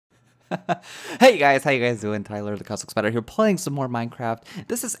Hey guys, how you guys doing? Tyler, the TheCosmicSpider here, playing some more Minecraft.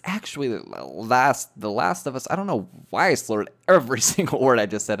 This is actually the last of us. I don't know why I slurred every single word I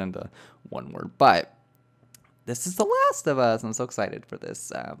just said into one word, but this is the last of us. I'm so excited for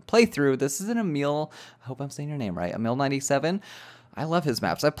this playthrough. This is an Emil. I hope I'm saying your name right. Emil97. I love his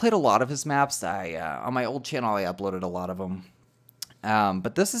maps. I played a lot of his maps. On my old channel, I uploaded a lot of them.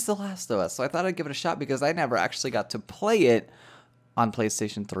 But this is the last of us, so I thought I'd give it a shot because I never actually got to play it on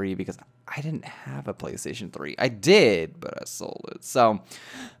PlayStation 3 because I didn't have a PlayStation 3. I did, but I sold it. So,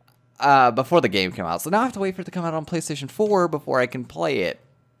 before the game came out. So now I have to wait for it to come out on PlayStation 4 before I can play it.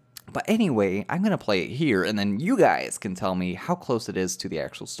 But anyway, I'm going to play it here, and then you guys can tell me how close it is to the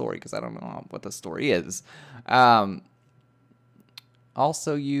actual story, because I don't know what the story is.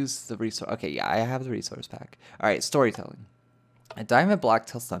 Also use the resource. Okay, yeah, I have the resource pack. All right, storytelling. A diamond block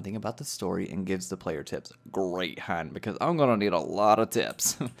tells something about the story and gives the player tips. Great, hun, because I'm going to need a lot of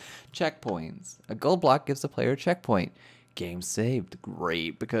tips. Checkpoints. A gold block gives the player a checkpoint. Game saved.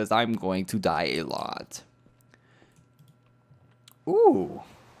 Great, because I'm going to die a lot. Ooh.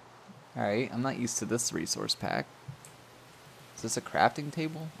 Alright, I'm not used to this resource pack. Is this a crafting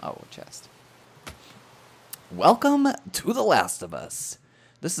table? Oh, a chest. Welcome to The Last of Us.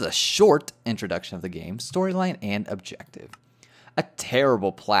 This is a short introduction of the game, storyline, and objective. A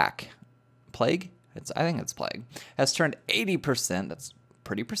terrible plague, I think it's plague, has turned 80%, that's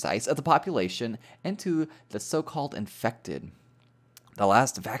pretty precise, of the population into the so-called infected. The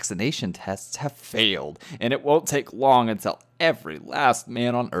last vaccination tests have failed, and it won't take long until every last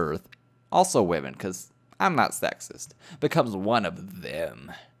man on Earth, also women, because I'm not sexist, becomes one of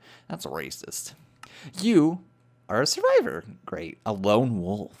them. That's racist. You are a survivor. Great. A lone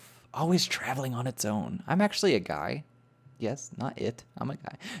wolf, always traveling on its own. I'm actually a guy. Yes, not it. I'm a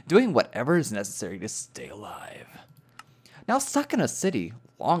guy. Doing whatever is necessary to stay alive. Now stuck in a city,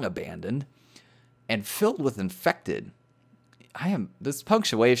 long abandoned, and filled with infected. This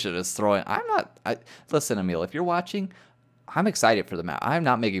punctuation is throwing, listen, Emil, if you're watching, I'm excited for the map. I'm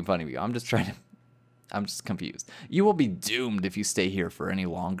not making fun of you. I'm just confused. You will be doomed if you stay here for any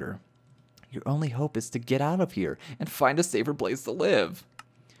longer. Your only hope is to get out of here and find a safer place to live.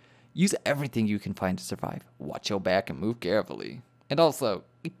 Use everything you can find to survive. Watch your back and move carefully. And also,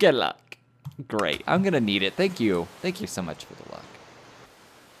 good luck. Great. I'm going to need it. Thank you. Thank you so much for the luck.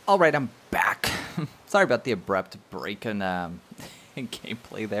 All right, I'm back. Sorry about the abrupt break in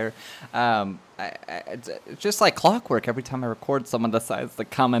gameplay there. It's just like clockwork. Every time I record, someone decides to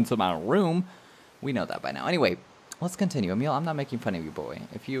come into my room. We know that by now. Anyway, let's continue. Emil, I'm not making fun of you, boy.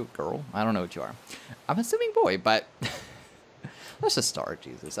 If you, girl, I don't know what you are. I'm assuming boy, but... Let's just start,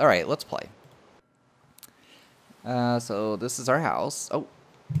 Jesus. All right, let's play. So this is our house. Oh,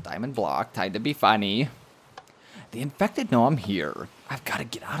 diamond block, tied to be funny. The infected know I'm here. I've got to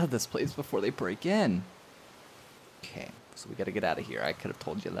get out of this place before they break in. Okay, so we got to get out of here. I could have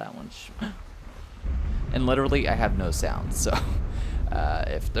told you that one. And literally, I have no sound. So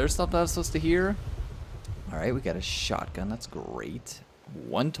if there's something I'm supposed to hear. All right, we got a shotgun. That's great.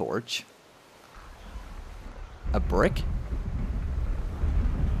 One torch. A brick.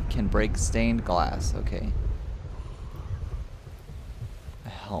 Can break stained glass. Okay. A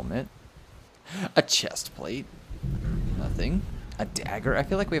helmet. A chest plate. Nothing. A dagger. I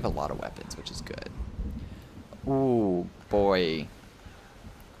feel like we have a lot of weapons, which is good. Ooh, boy.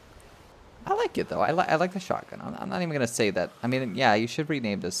 I like it, though. I like the shotgun. I'm not even going to say that. I mean, yeah, you should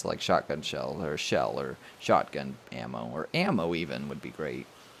rename this like shotgun shell or shotgun ammo, or ammo even would be great.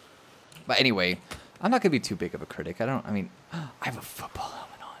 But anyway, I'm not going to be too big of a critic. I have a football helmet.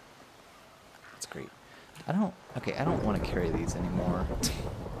 Great. I don't want to carry these anymore.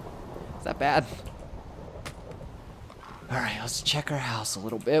 Is that bad? Alright, let's check our house a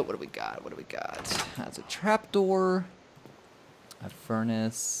little bit. What do we got? What do we got? That's a trapdoor. A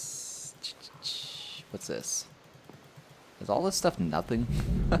furnace. What's this? Is all this stuff nothing?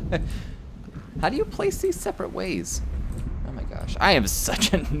 How do you place these separate ways? Oh my gosh. I am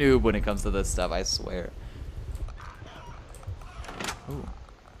such a noob when it comes to this stuff, I swear. Ooh.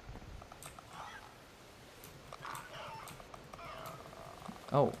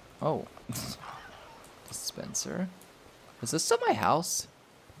 Oh. Dispenser. Is this still my house?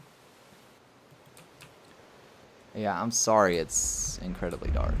 Yeah, I'm sorry, it's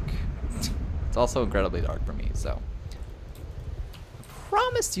incredibly dark. It's also incredibly dark for me, so. I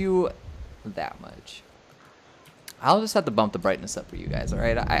promise you that much. I'll just have to bump the brightness up for you guys,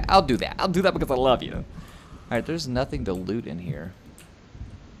 alright? I'll do that. I'll do that because I love you. Alright, there's nothing to loot in here.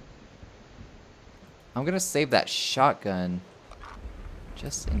 I'm gonna save that shotgun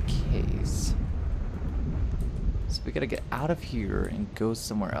just in case. So we gotta get out of here and go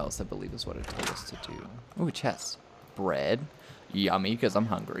somewhere else, I believe is what it told us to do. Ooh, a chest. Bread. Yummy, because I'm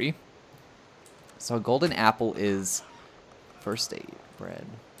hungry. So a golden apple is first aid bread.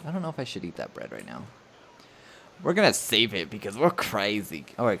 I don't know if I should eat that bread right now. We're gonna save it because we're crazy.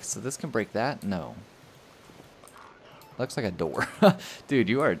 Alright, so this can break that? No. Looks like a door. Dude,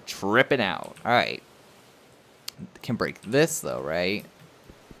 you are tripping out. Alright. Can break this though, right?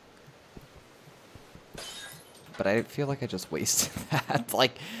 But I feel like I just wasted that.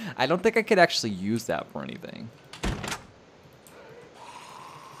 Like, I don't think I could actually use that for anything.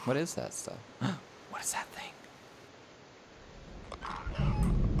 What is that stuff? What is that thing?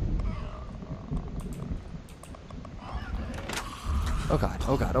 Oh god,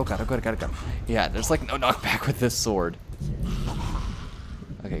 oh god, oh god, oh god, oh god, oh god. Yeah, there's like no knockback with this sword.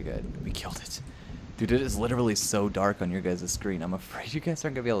 Okay, good. We killed it. Dude, it is literally so dark on your guys' screen. I'm afraid you guys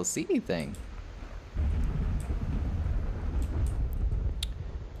aren't gonna be able to see anything.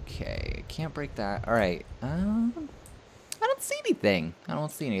 Okay, can't break that. Alright, I don't see anything. I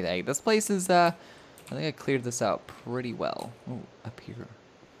don't see anything. This place is, I think I cleared this out pretty well. Oh, up here.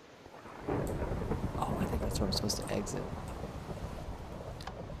 Oh, I think that's where I'm supposed to exit.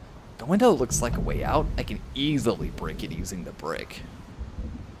 The window looks like a way out. I can easily break it using the brick.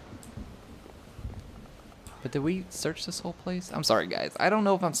 But did we search this whole place? I'm sorry, guys. I don't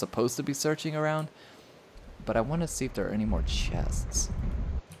know if I'm supposed to be searching around, but I want to see if there are any more chests.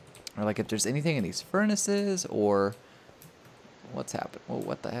 Or like if there's anything in these furnaces or what's happened. Whoa,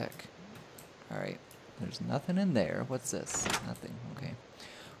 what the heck? Alright. There's nothing in there. What's this? Nothing. Okay.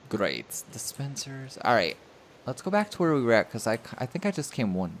 Great. Dispensers. Alright. Let's go back to where we were at, because I think I just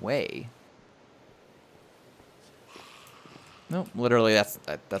came one way. Nope, literally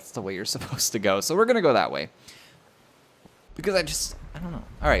that's the way you're supposed to go. So we're going to go that way. Because I don't know.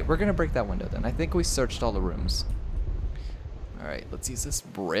 Alright, we're going to break that window then. I think we searched all the rooms. Alright, let's use this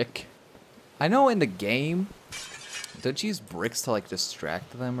brick. I know in the game, don't you use bricks to like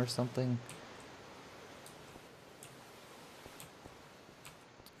distract them or something?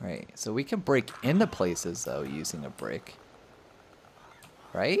 Alright, so we can break into places though using a brick.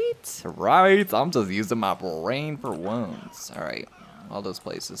 Right? Right, I'm just using my brain for once. Alright, all those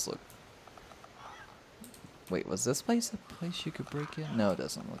places look... Wait, was this place a place you could break in? No, it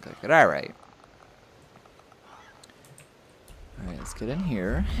doesn't look like it. Alright. Alright, let's get in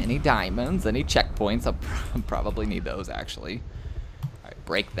here. Any diamonds, any checkpoints? I'll probably need those actually. Alright,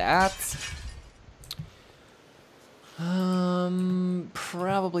 break that.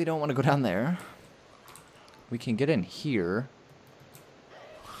 Probably don't want to go down there. We can get in here.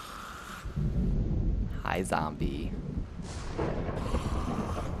 Hi, zombie.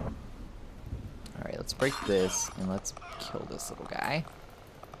 Alright, let's break this and let's kill this little guy.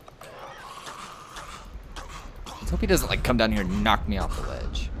 Let's hope he doesn't like come down here and knock me off the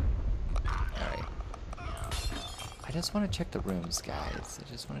ledge. Alright. I just want to check the rooms, guys.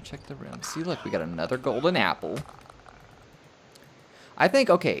 I just want to check the rooms. See, look, we got another golden apple. I think,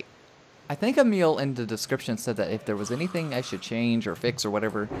 okay, I think Emil in the description said that if there was anything I should change or fix or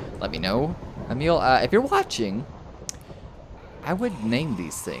whatever, let me know. Emil, if you're watching, I would name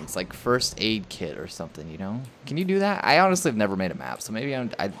these things like first aid kit or something, you know? Can you do that? I honestly have never made a map, so maybe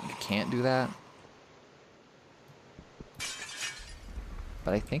I can't do that.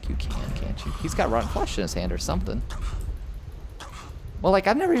 But I think you can, can't you? He's got rotten flesh in his hand or something. Well, like,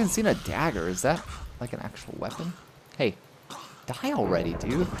 I've never even seen a dagger. Is that like an actual weapon? Hey. Die already,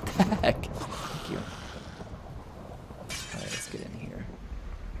 dude. What the heck? Thank you. Alright, let's get in here.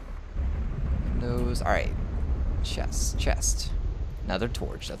 Windows. Alright. Chest. Another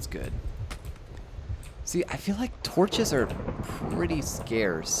torch. That's good. See, I feel like torches are pretty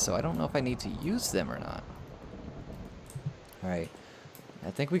scarce, so I don't know if I need to use them or not. Alright. I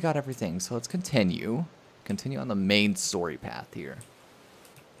think we got everything, so let's continue. Continue on the main story path here.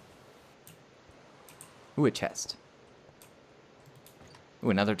 Ooh, a chest. Ooh,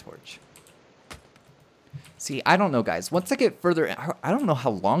 another torch. See, I don't know, guys. Once I get further, I don't know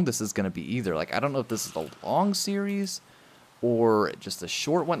how long this is going to be either. Like, I don't know if this is a long series or just a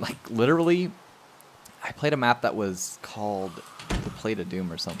short one. Like, literally, I played a map that was called The Plate of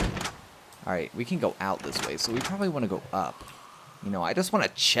Doom or something. All right, we can go out this way, so we probably want to go up. You know, I just want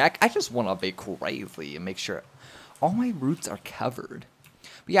to check. I just want to be crazy and make sure all my routes are covered.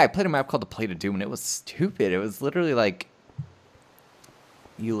 But yeah, I played a map called The Plate of Doom, and it was stupid. It was literally like...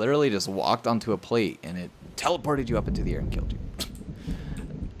 You literally just walked onto a plate and it teleported you up into the air and killed you.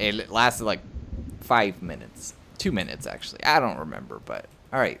 It lasted like 5 minutes. 2 minutes, actually. I don't remember, but...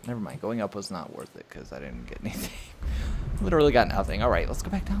 Alright, never mind. Going up was not worth it because I didn't get anything. Literally got nothing. Alright, let's go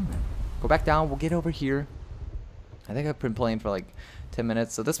back down then. Go back down. We'll get over here. I think I've been playing for like 10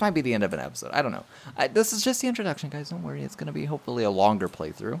 minutes, so this might be the end of an episode. I don't know. This is just the introduction, guys. Don't worry. It's going to be hopefully a longer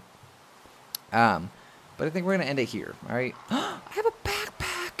playthrough. But I think we're going to end it here, all right? I have a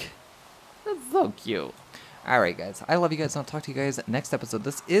backpack. That's so cute. All right, guys. I love you guys. I'll talk to you guys next episode.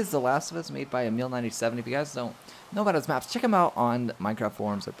 This is The Last of Us, made by Emil97. If you guys don't know about his maps, check him out on Minecraft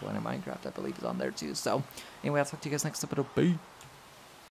forums. They're playing Minecraft, I believe, is on there too. So, anyway, I'll talk to you guys next episode. Bye.